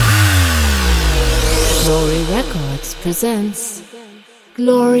Records presents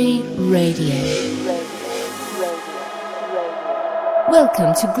Glory Radio.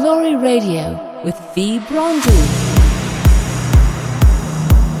 Welcome to Glory Radio with Vibronji.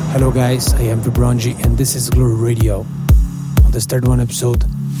 Hello guys, I am Vibronji and this is Glory Radio. On this third one episode,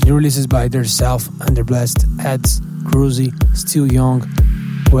 new releases by Theirself, Underblessed, Heads, Cruzy, Still Young,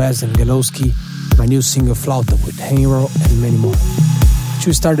 Wes and Galowski, my new single Flauta with Hero and many more.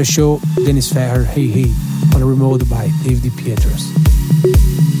 To start the show, Dennis Ferrer, Hey Hey, on a remote by Dave DiPietros.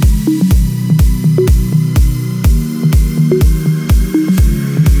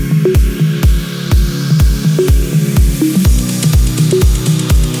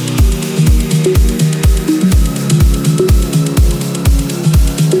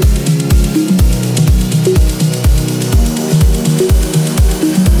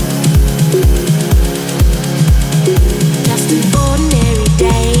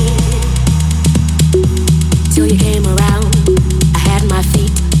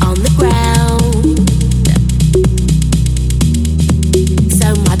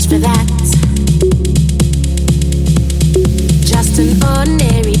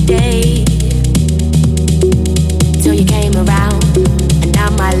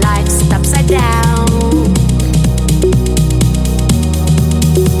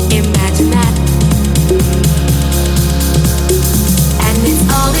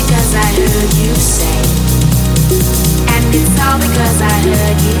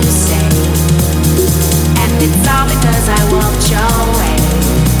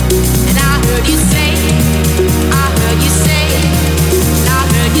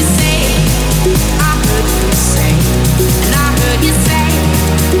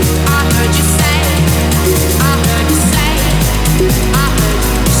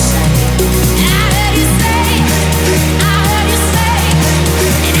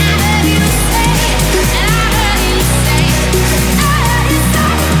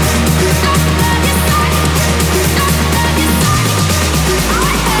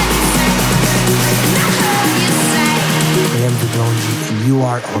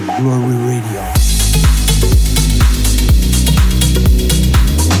 Glory Radio.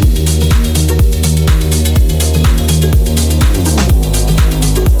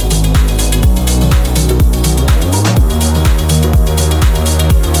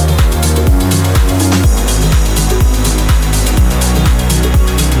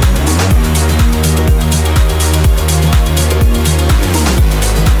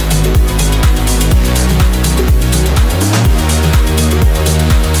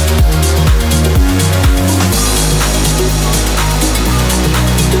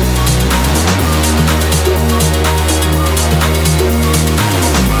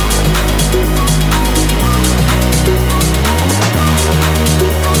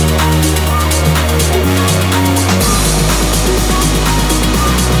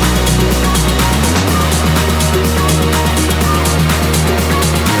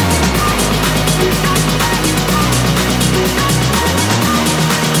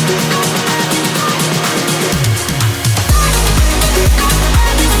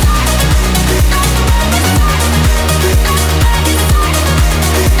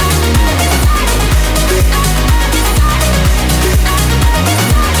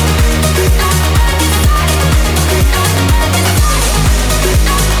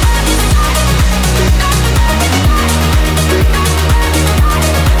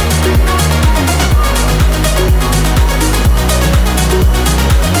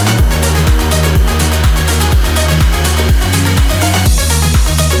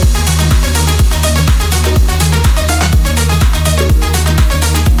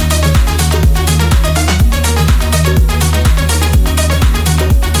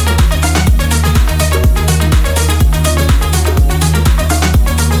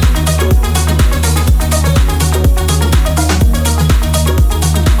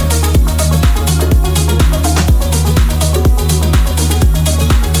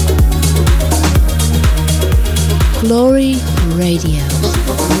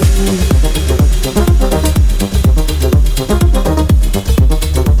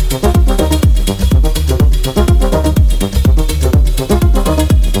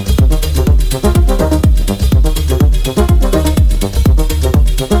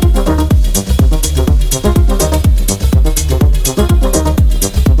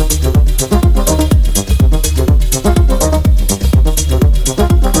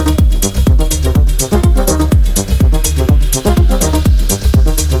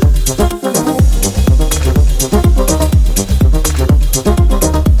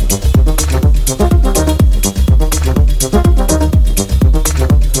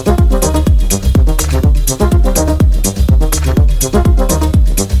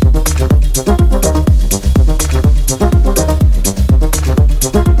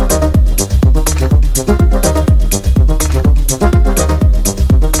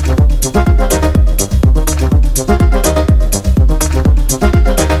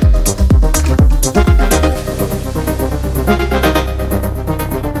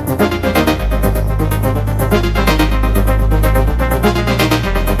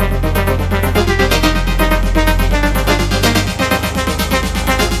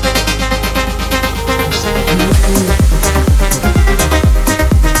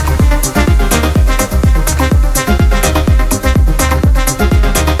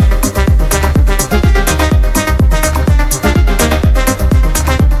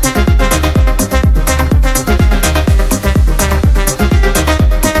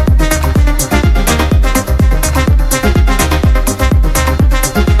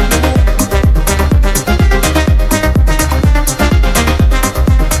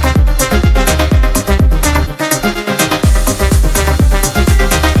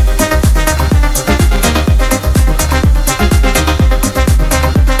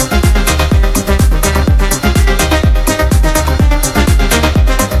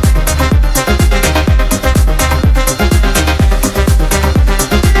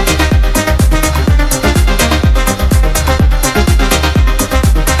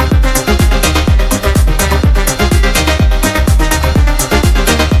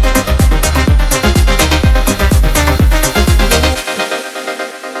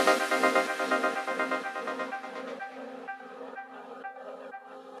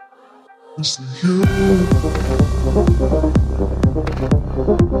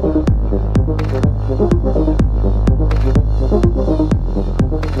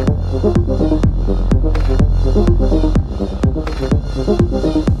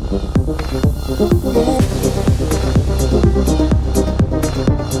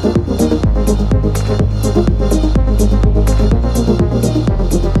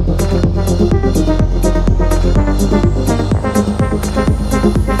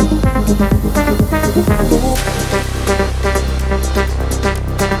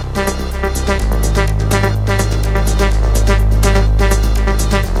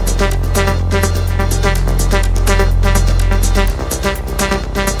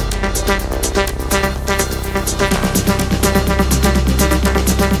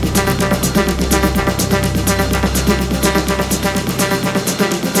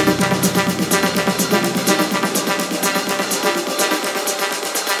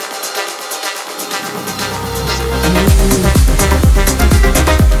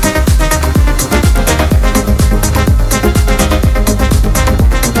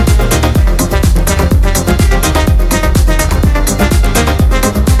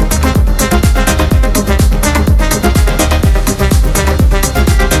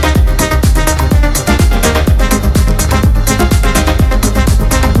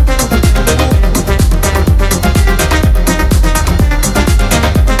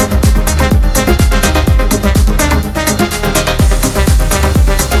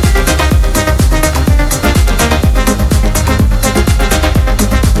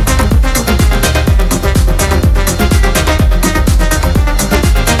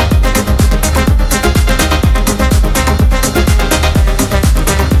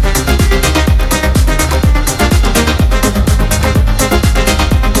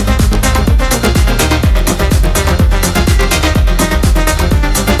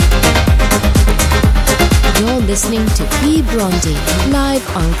 Listening to P. Brondi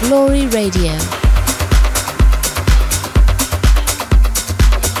live on Glory Radio.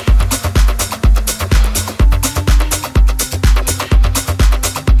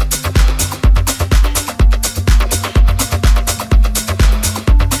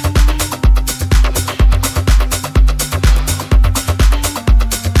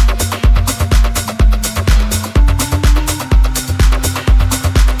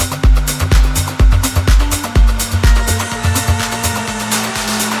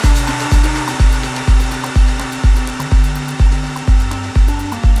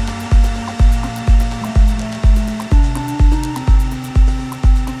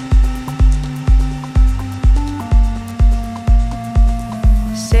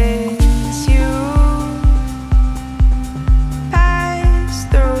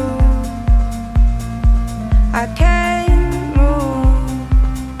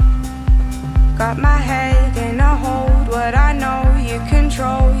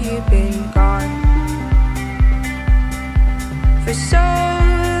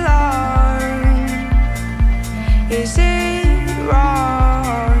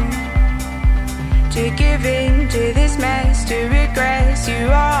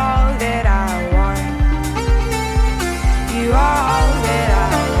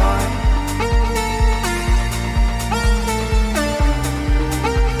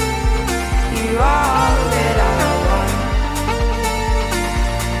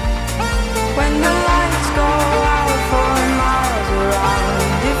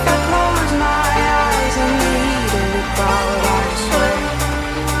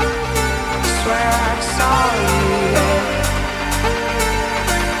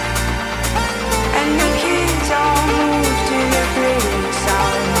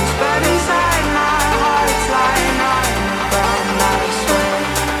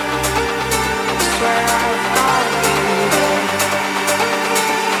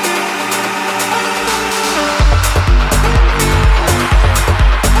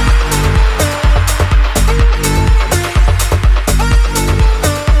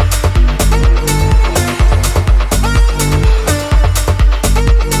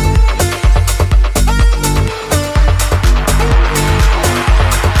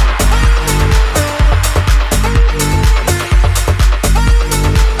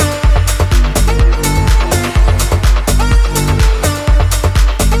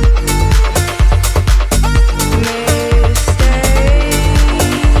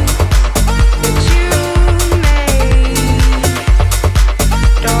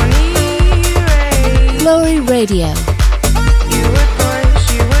 Radio.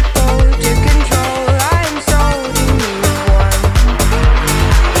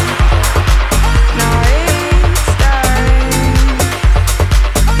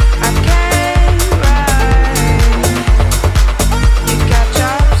 I can't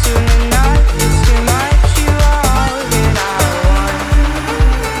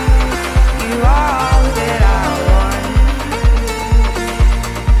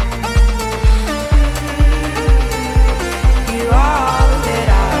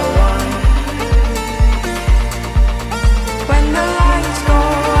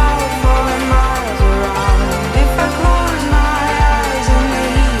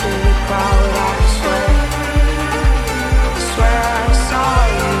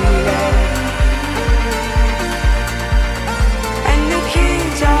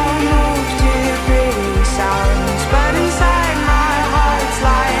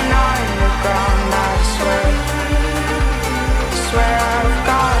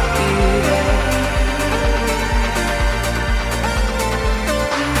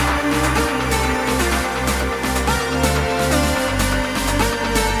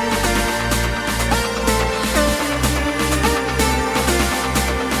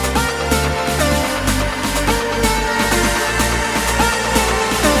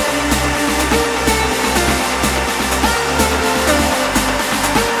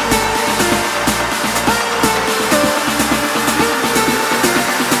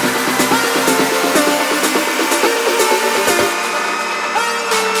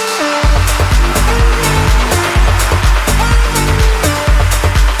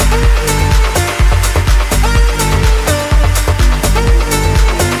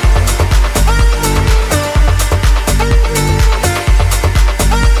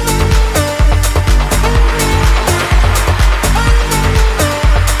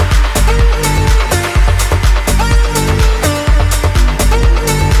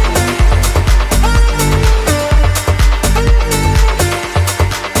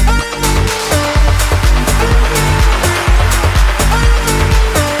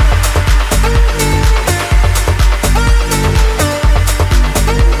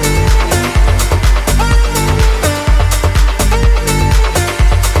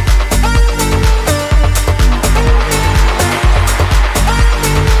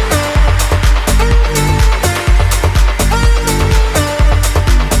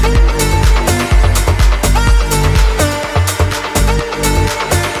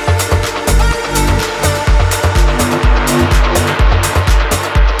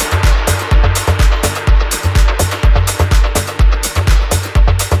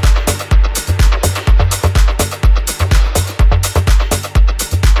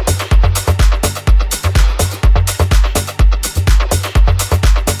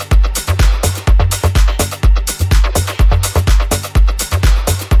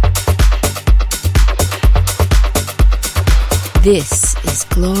This is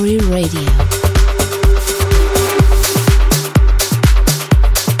Glory Radio.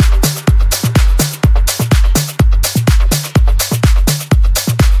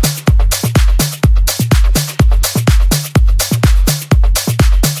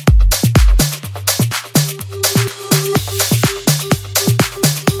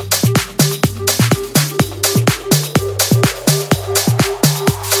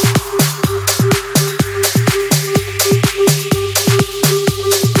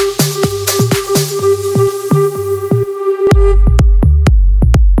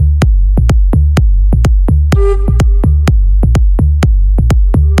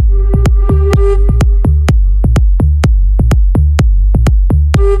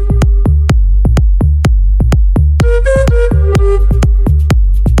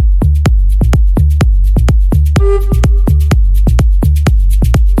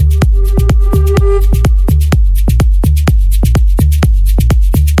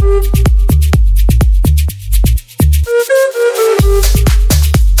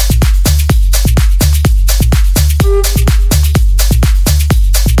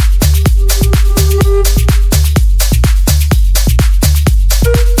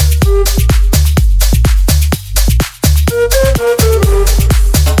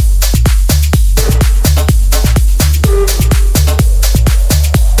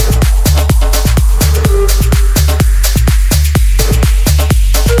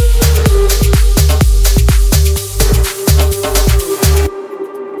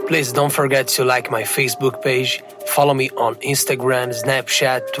 Please don't forget to like my Facebook page, follow me on Instagram,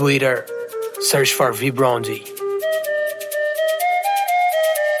 Snapchat, Twitter, search for Vibrondi.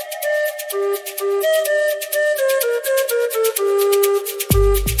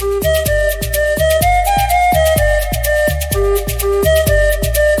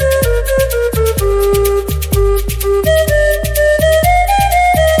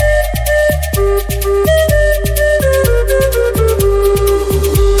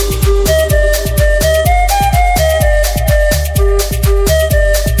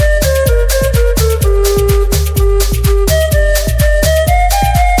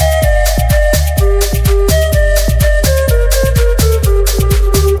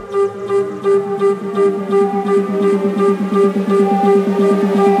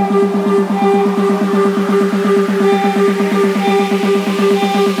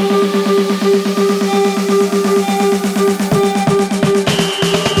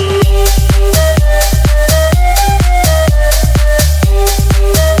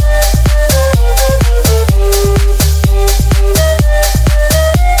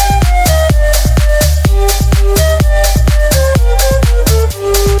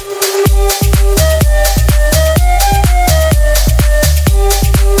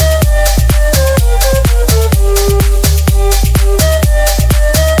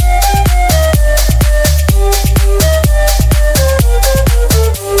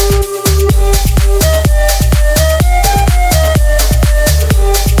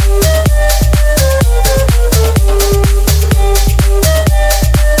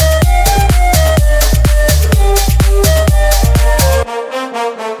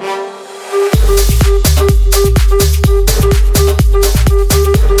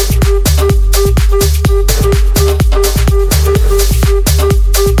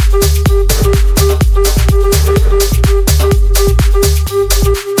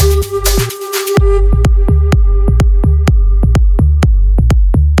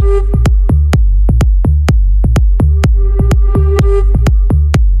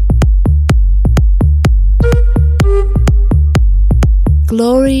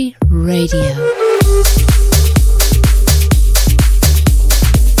 Glory Radio.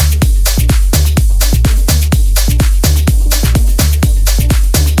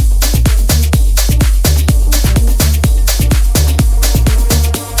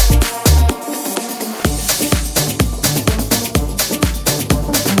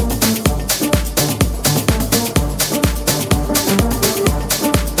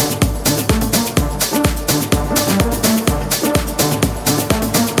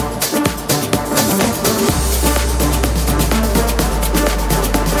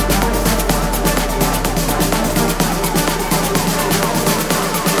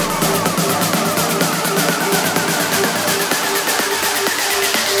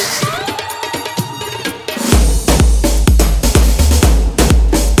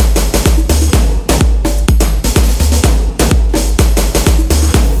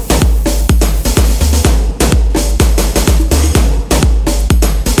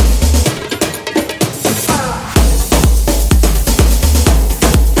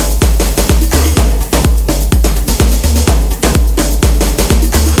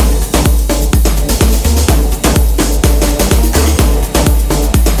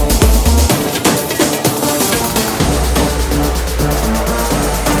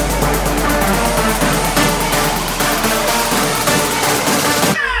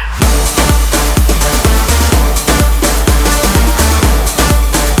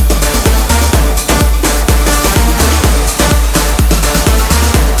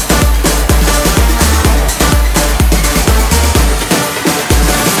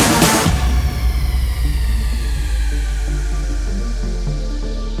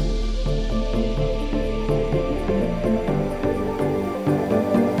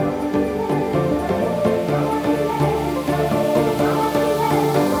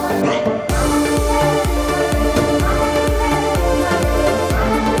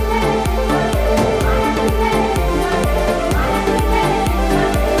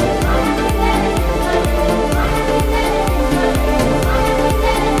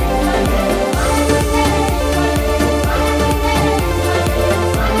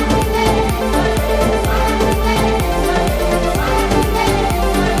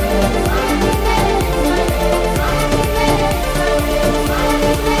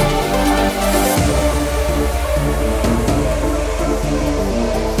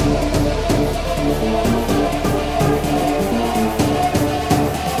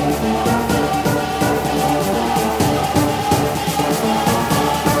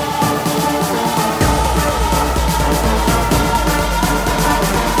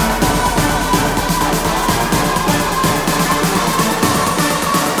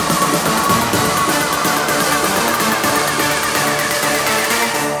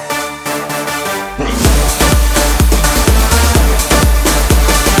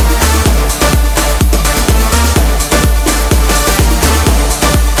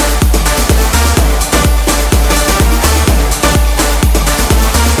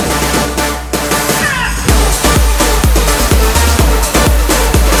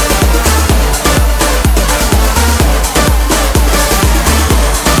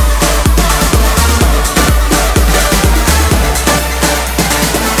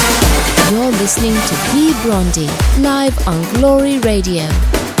 Glory Radio.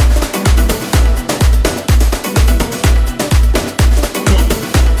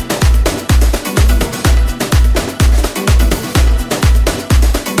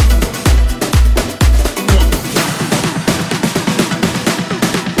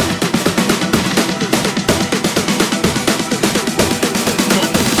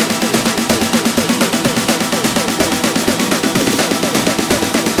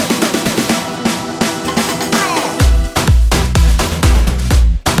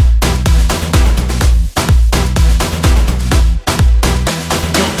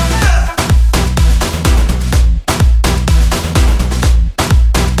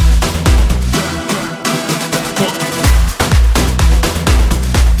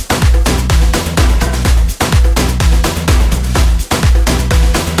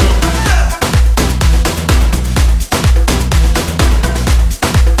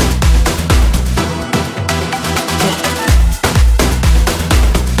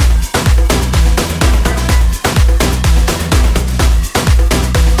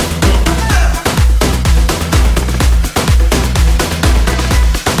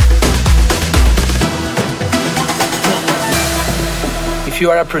 If you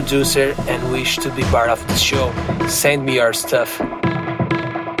are a producer and wish to be part of the show, send me your stuff.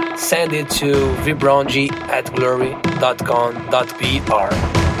 Send it to vibrangi@glory.com.br.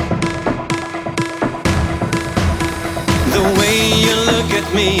 The way you look at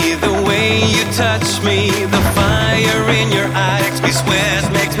me, the way you touch me, the fire in your eyes makes me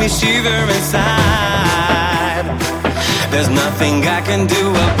sweat, makes me shiver inside. There's nothing I can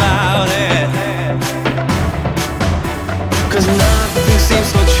do about it, 'cause nothing seems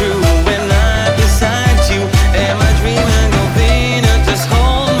so true when I'm beside you. Am I dreaming of Venus? Just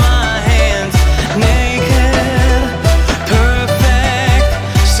hold my hands, naked, perfect,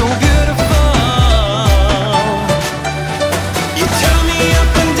 so beautiful. You turn me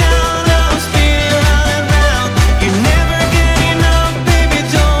up and down, I'm spinning round and round. You never get enough, baby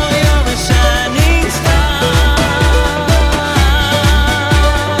doll, you're a shining star.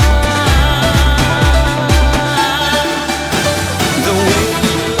 The way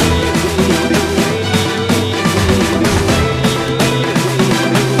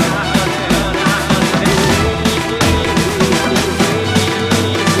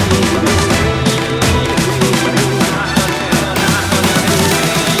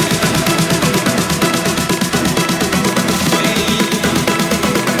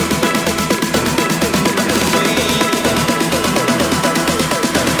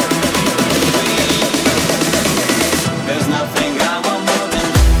there's nothing I want more than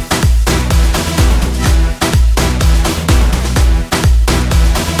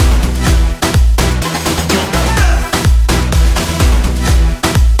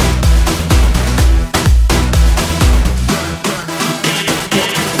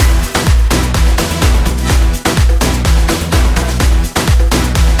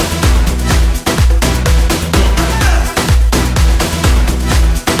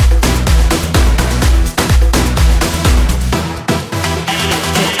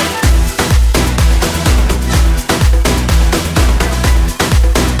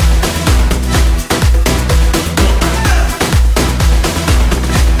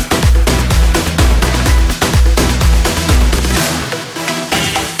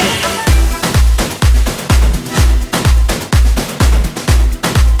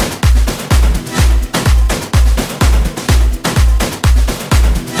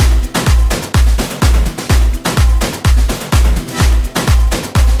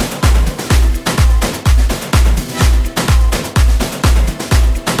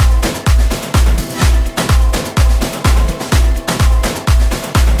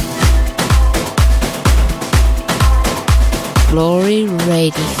Glory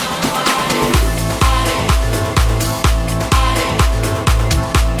Radio.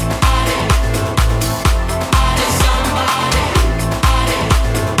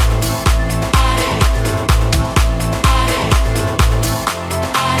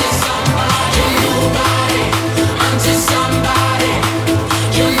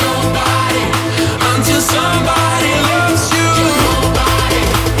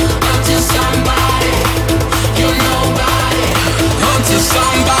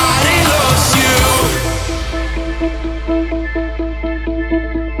 somebody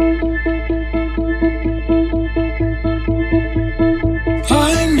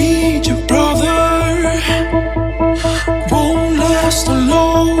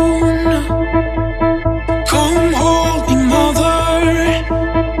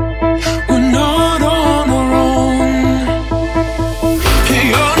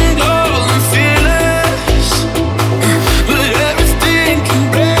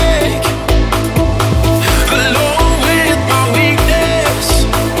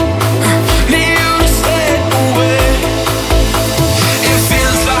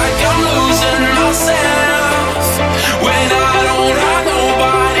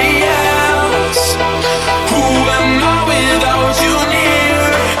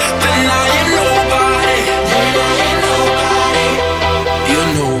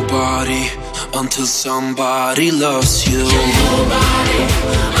until somebody loves you. You're nobody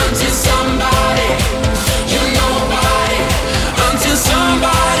until somebody. You're nobody until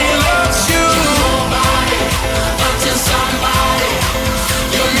somebody loves you. You're nobody until somebody.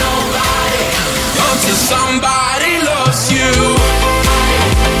 You're nobody until somebody loves you.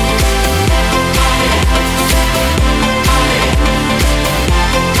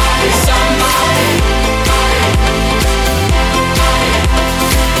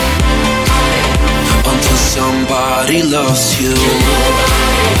 Somebody loves you. You're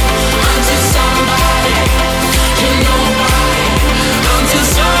nobody until somebody. You're nobody until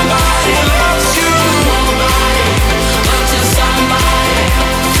somebody loves you. You're nobody until somebody.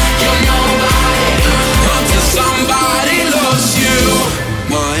 You're nobody until somebody loves you.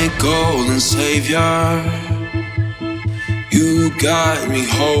 My golden savior, you guide me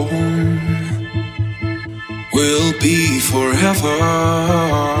home. We'll be forever.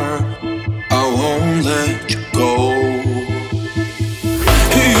 I won't let you go.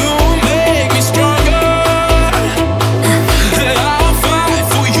 You make me stronger. I'll fight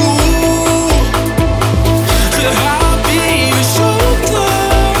for you. I'll be your shoulder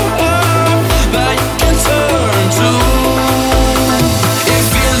that you can turn to. It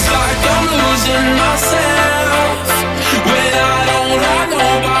feels like I'm losing myself when I don't have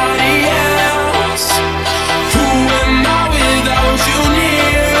nobody else. Who am I without you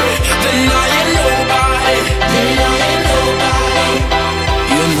near? Then I am nobody.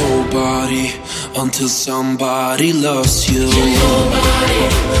 You're nobody until somebody loves you. You're nobody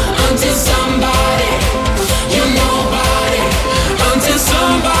until somebody. You're nobody until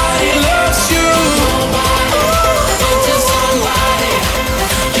somebody loves you. You're nobody until somebody.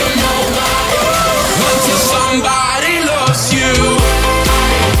 You're nobody until somebody loves you.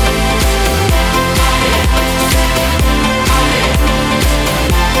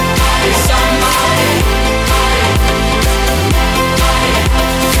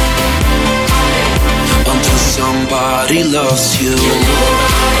 Somebody loves you. You're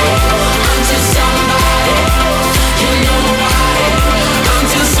nobody until somebody. You're nobody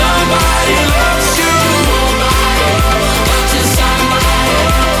until somebody loves you. You're nobody until somebody.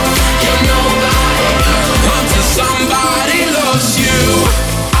 You're nobody until somebody loves you.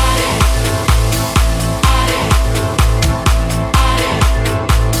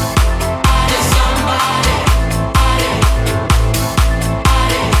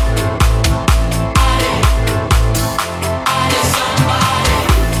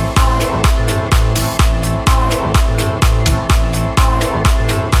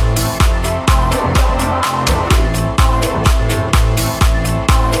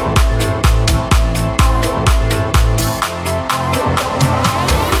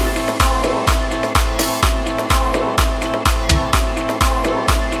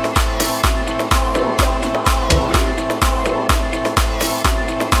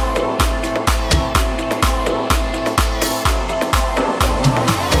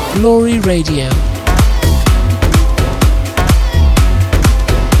 Glory Radio.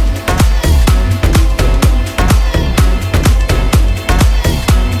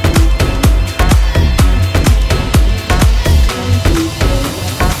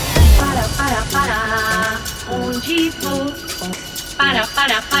 Onde vou?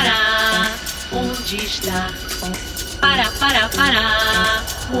 Onde está?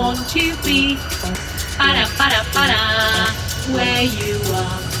 Want to be? Where you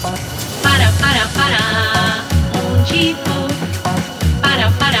are? Onde vou? Onde está?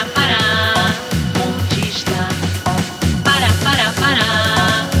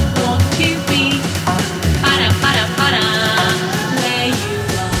 Want to be? Where you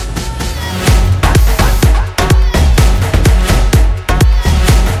are?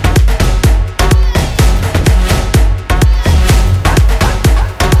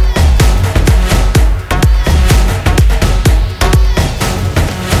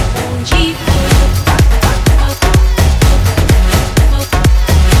 Onde vou? Onde está? Want to be?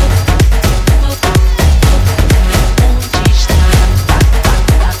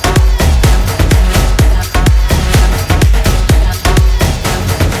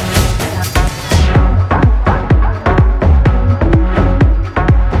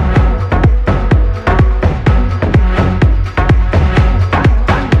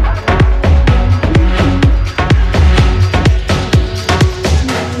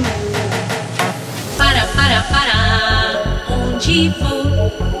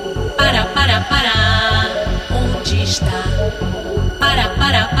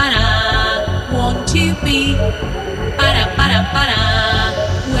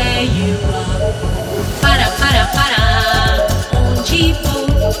 Where you are? Onde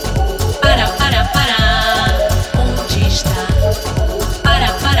vou?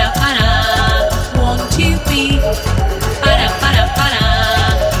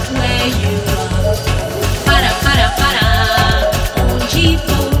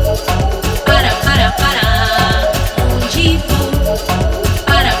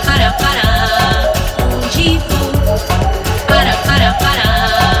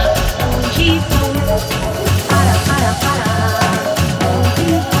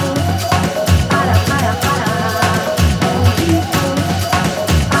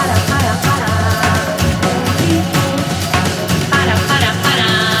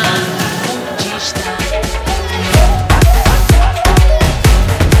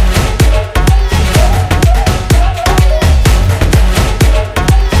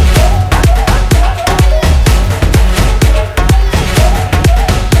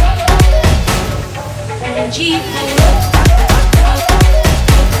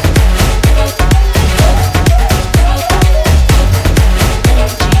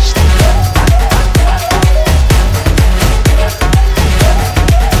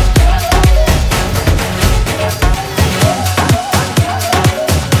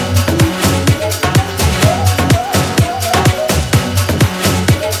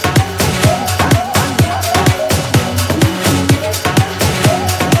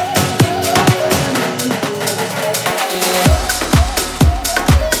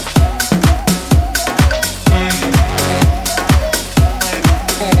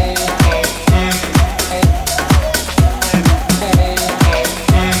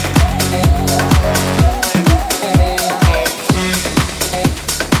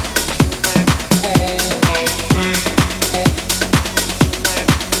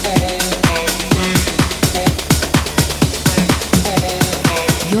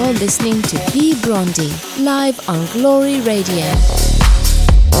 listening to P. Blondie, live on Glory Radio.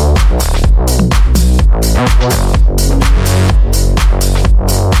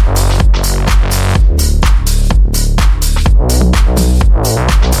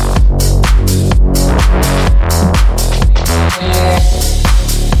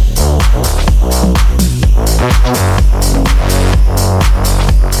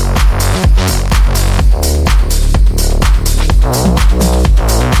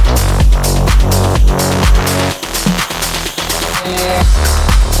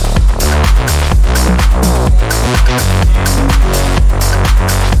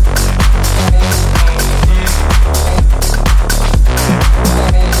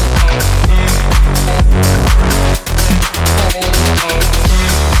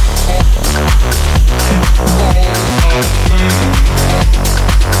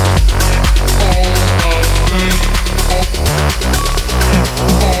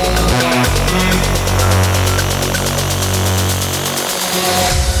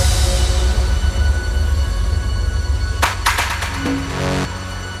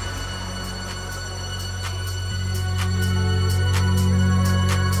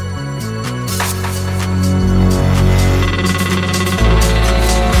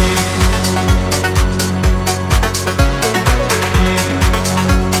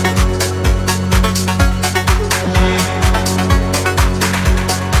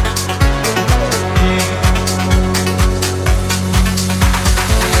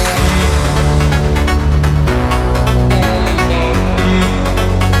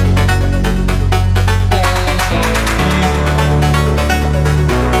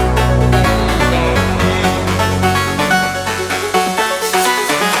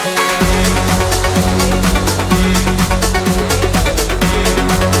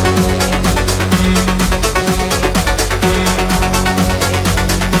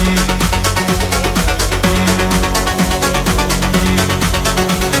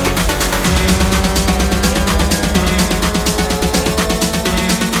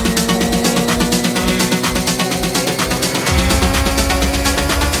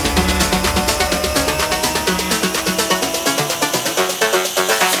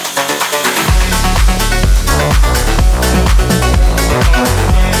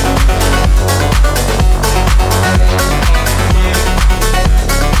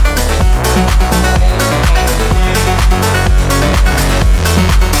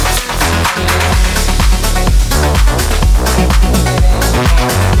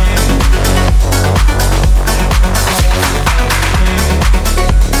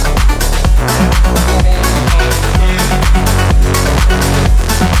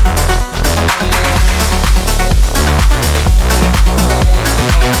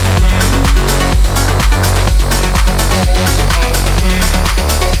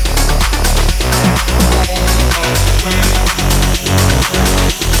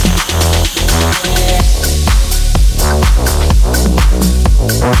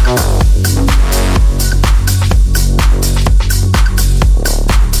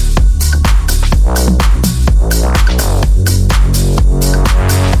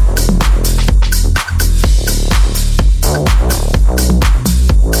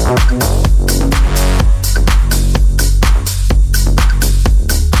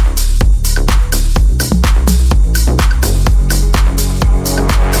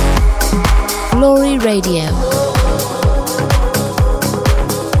 Glory Radio.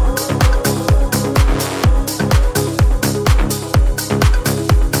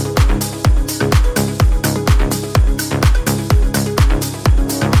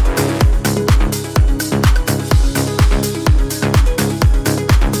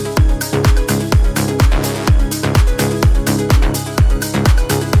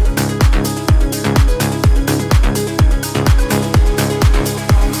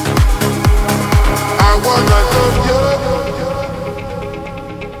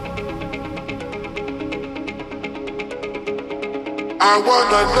 I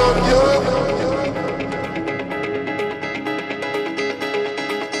wanna love you.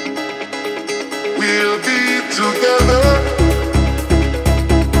 We'll be together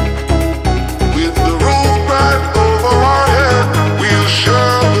with the roof right over our head. We'll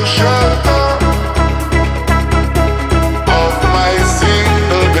share the shelter of my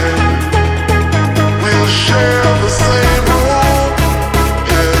single bed. We'll share the same room.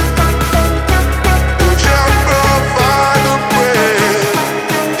 Yeah. We'll share the bread.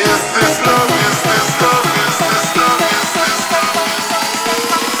 Is this love?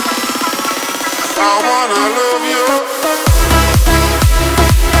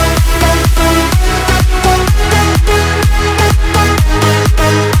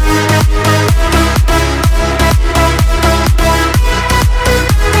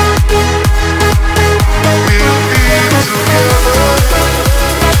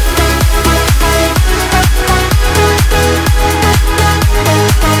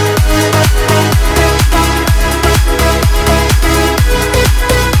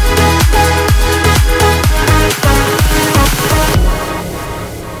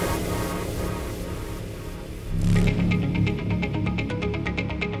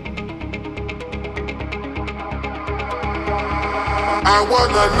 I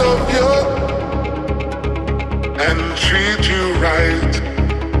wanna love you and treat you right.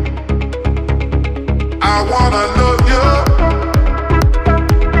 I wanna love you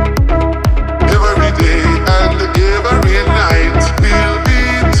every day and every night. We'll be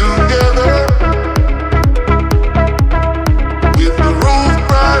together with the roof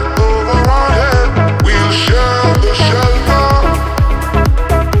right over our head. We'll share the shelter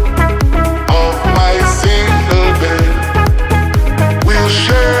of my single bed. We'll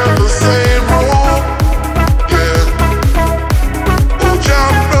share the same room, yeah. Oh,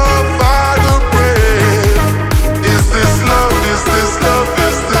 Jah provide the bread. Is this love? Is this love?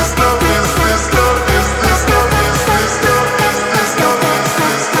 Is this love? Is this love? Is this love? Is this love? Is this love? Is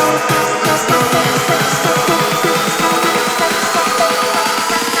this love? Is this love? Is this love?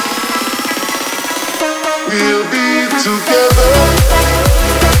 We'll be together.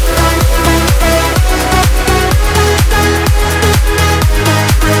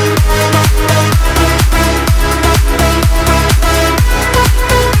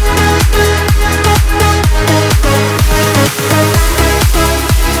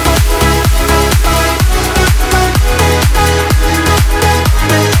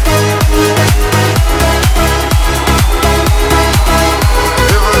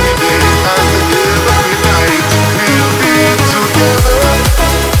 Every day and every night, we'll be together.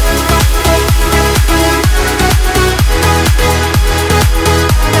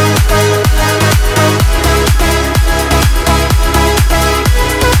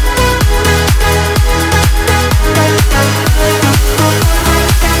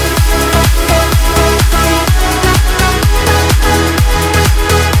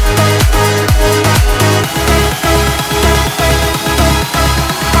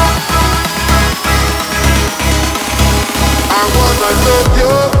 I wanna love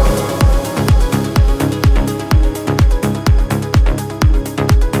you.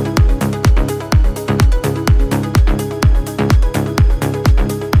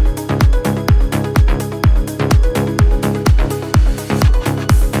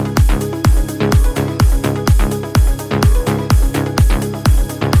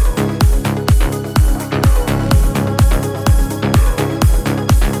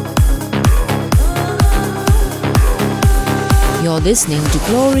 You're listening to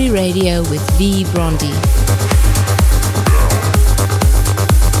Glory Radio with V. Brondi.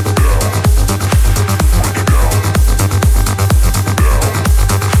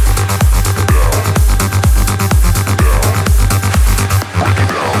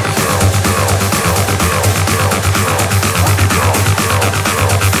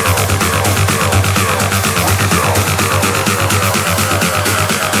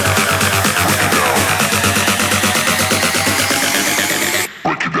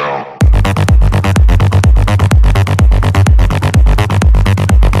 Break it down.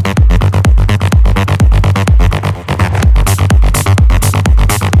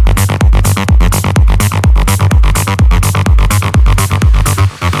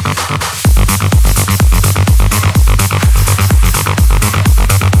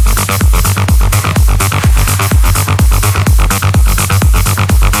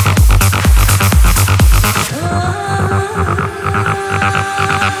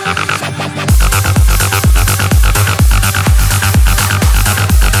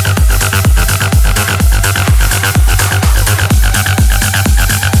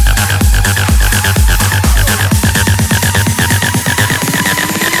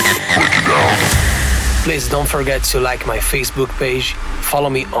 Please don't forget to like my Facebook page, follow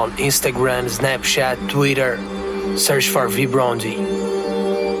me on Instagram, Snapchat, Twitter, search for V. Brondi.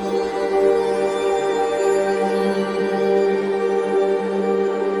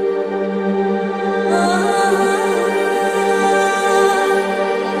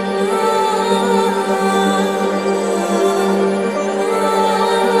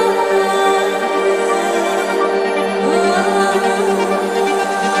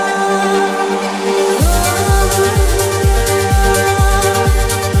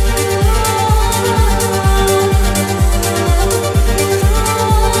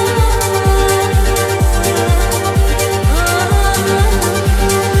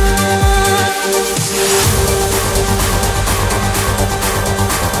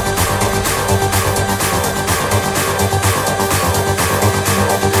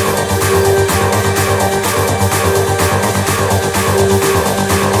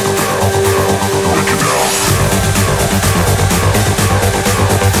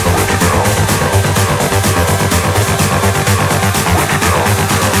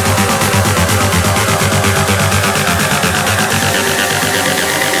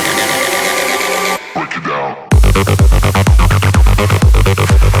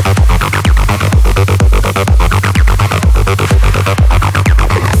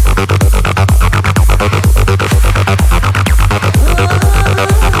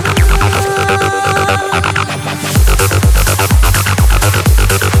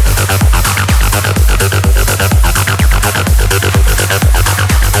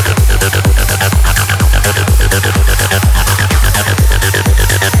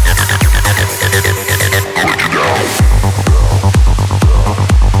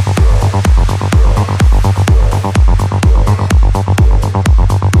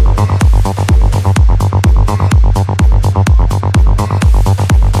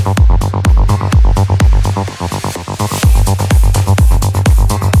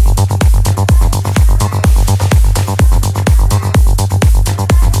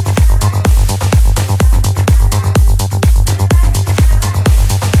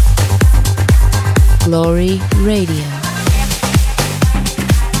 Radio.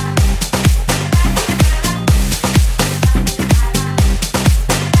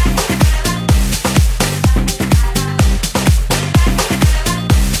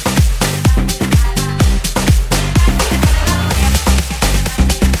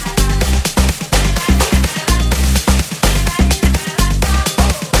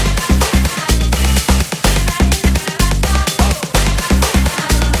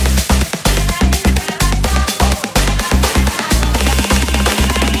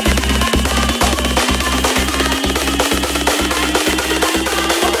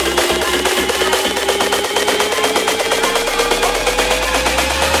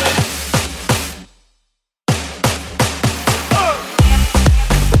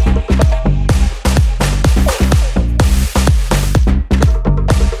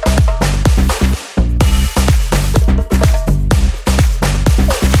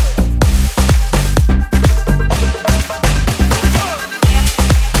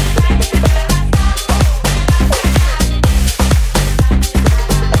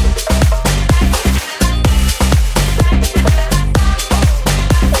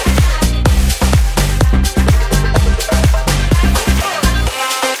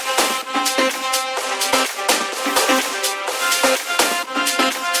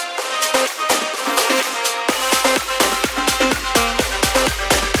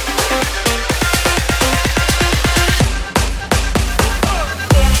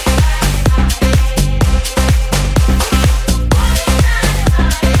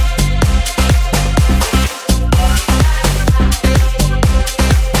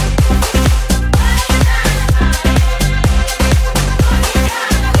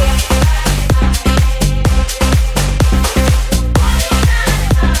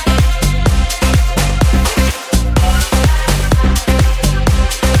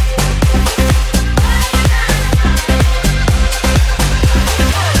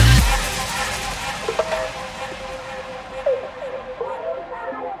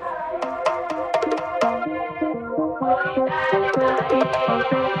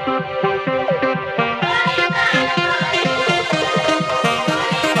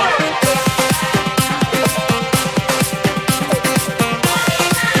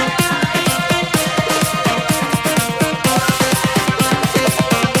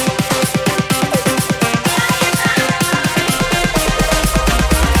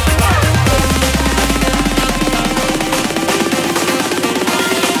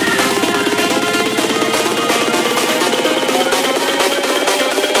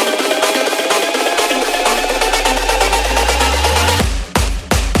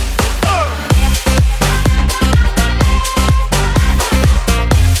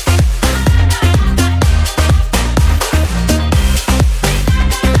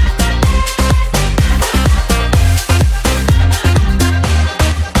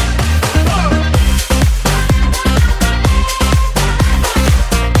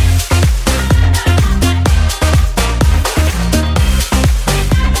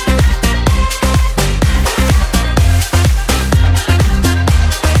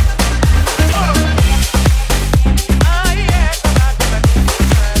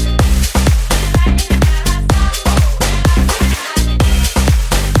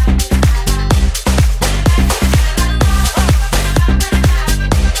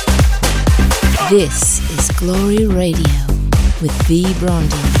 This is Glory Radio with V.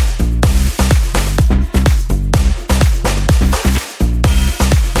 Brondi.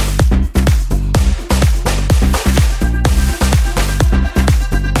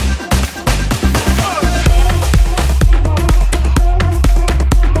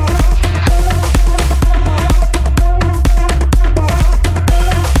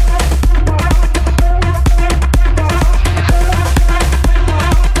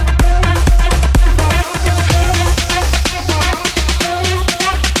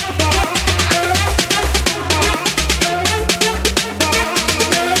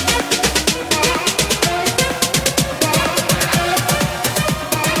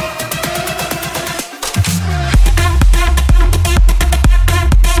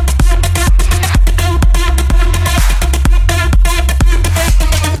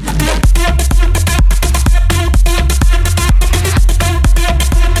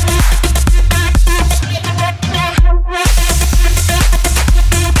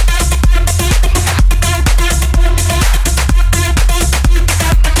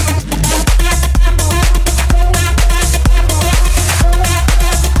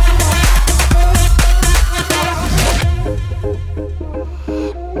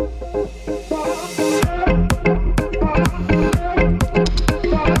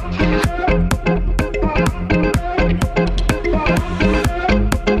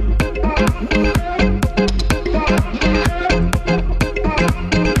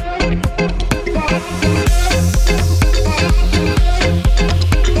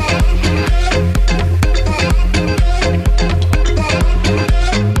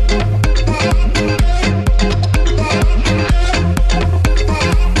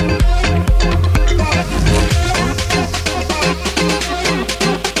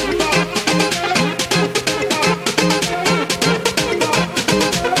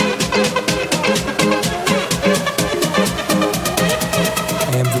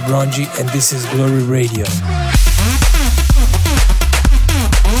 Bronji and this is Glory Radio.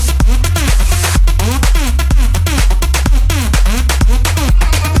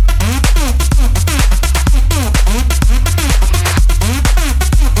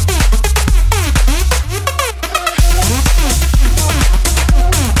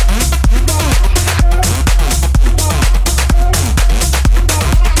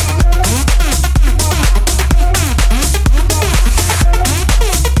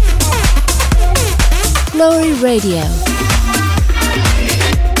 Glory Radio.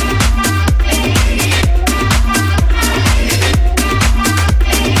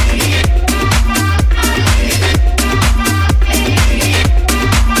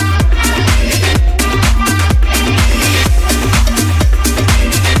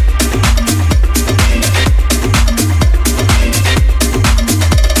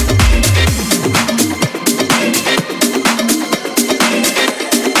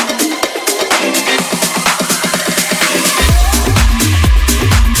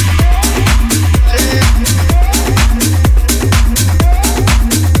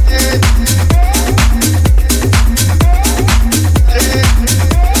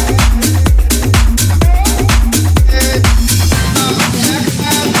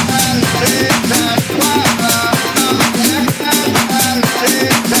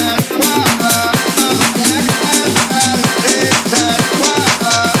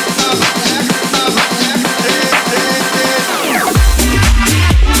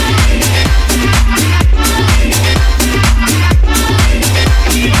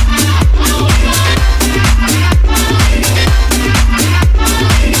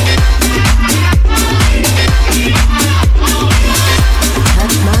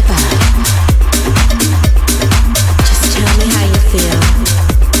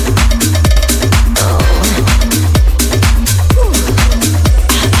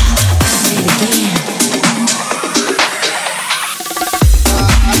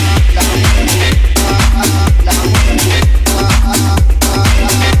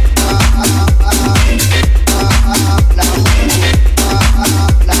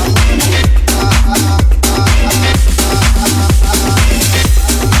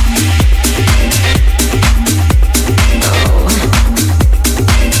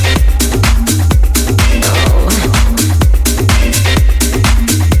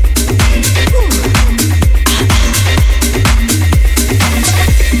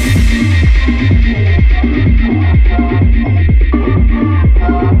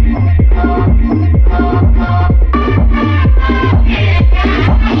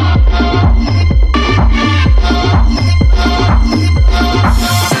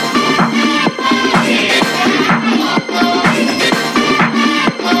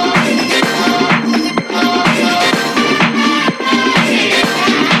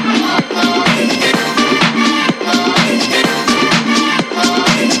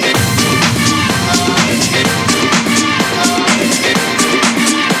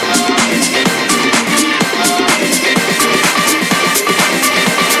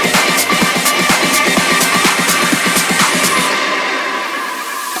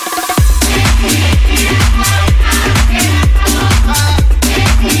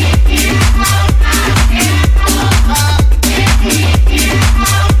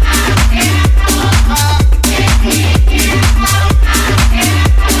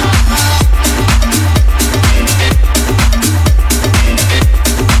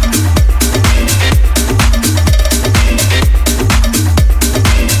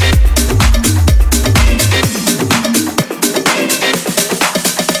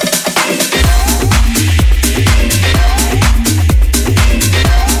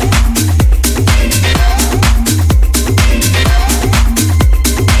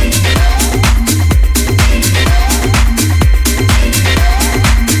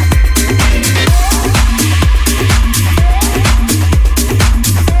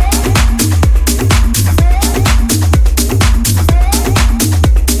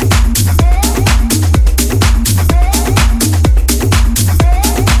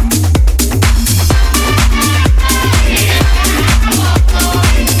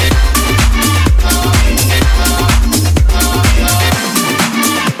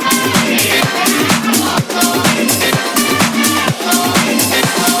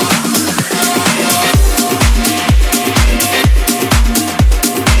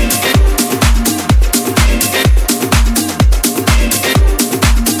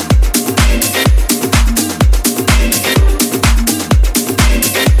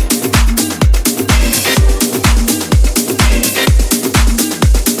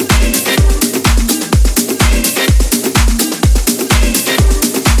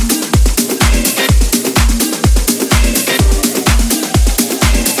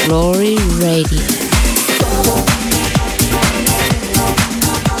 Glory Radio.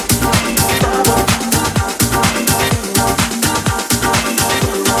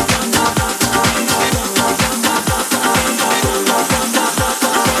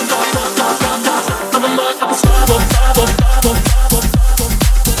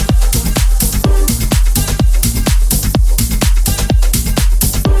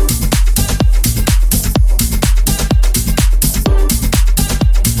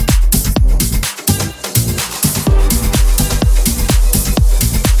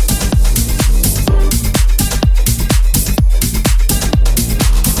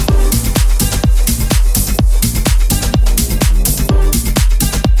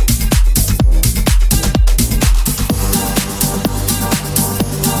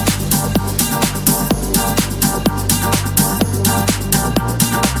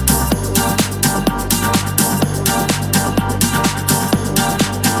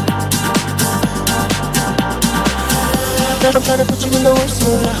 I'm trying to put you in the worst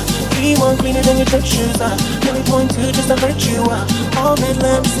mood. Be more cleaner than your church shoes. Really point to just to hurt you. All mid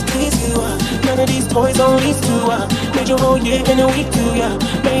lamps to please you. None of these toys on lease to. Made your whole year in a week too.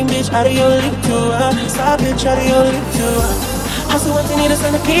 Main bitch out of your league too. Side bitch out of your league too. House so empty, need a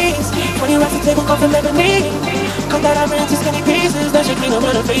centerpiece. 20 racks a table, come from Lebanese. Cut that out into skinny pieces. That shit clean up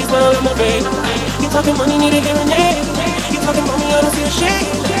on her face, well on my face. You talking money, need a hearing aid. You talking money, I don't see a shade.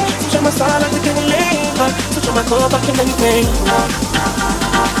 Switch on my side like the Kenny Lane. Switch on my club, I can anything.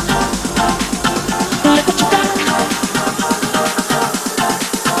 Look what you got.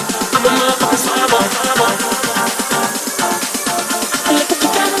 I'm a motherfucking cyber. Look what you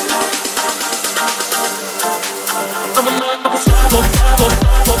got. I'm a motherfucking cyber.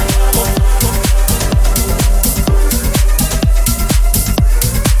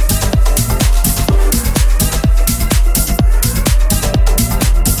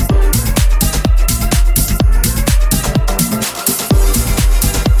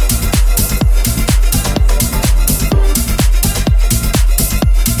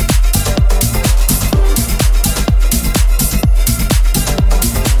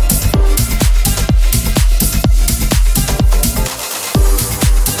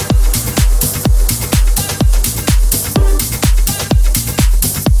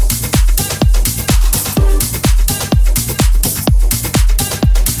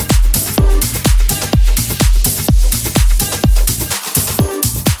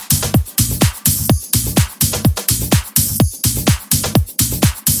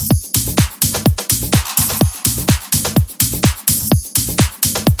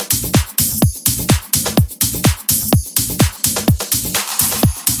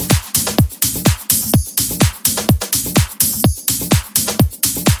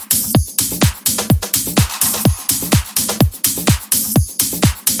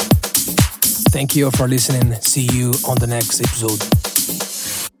 Thank you for listening. See you on the next episode.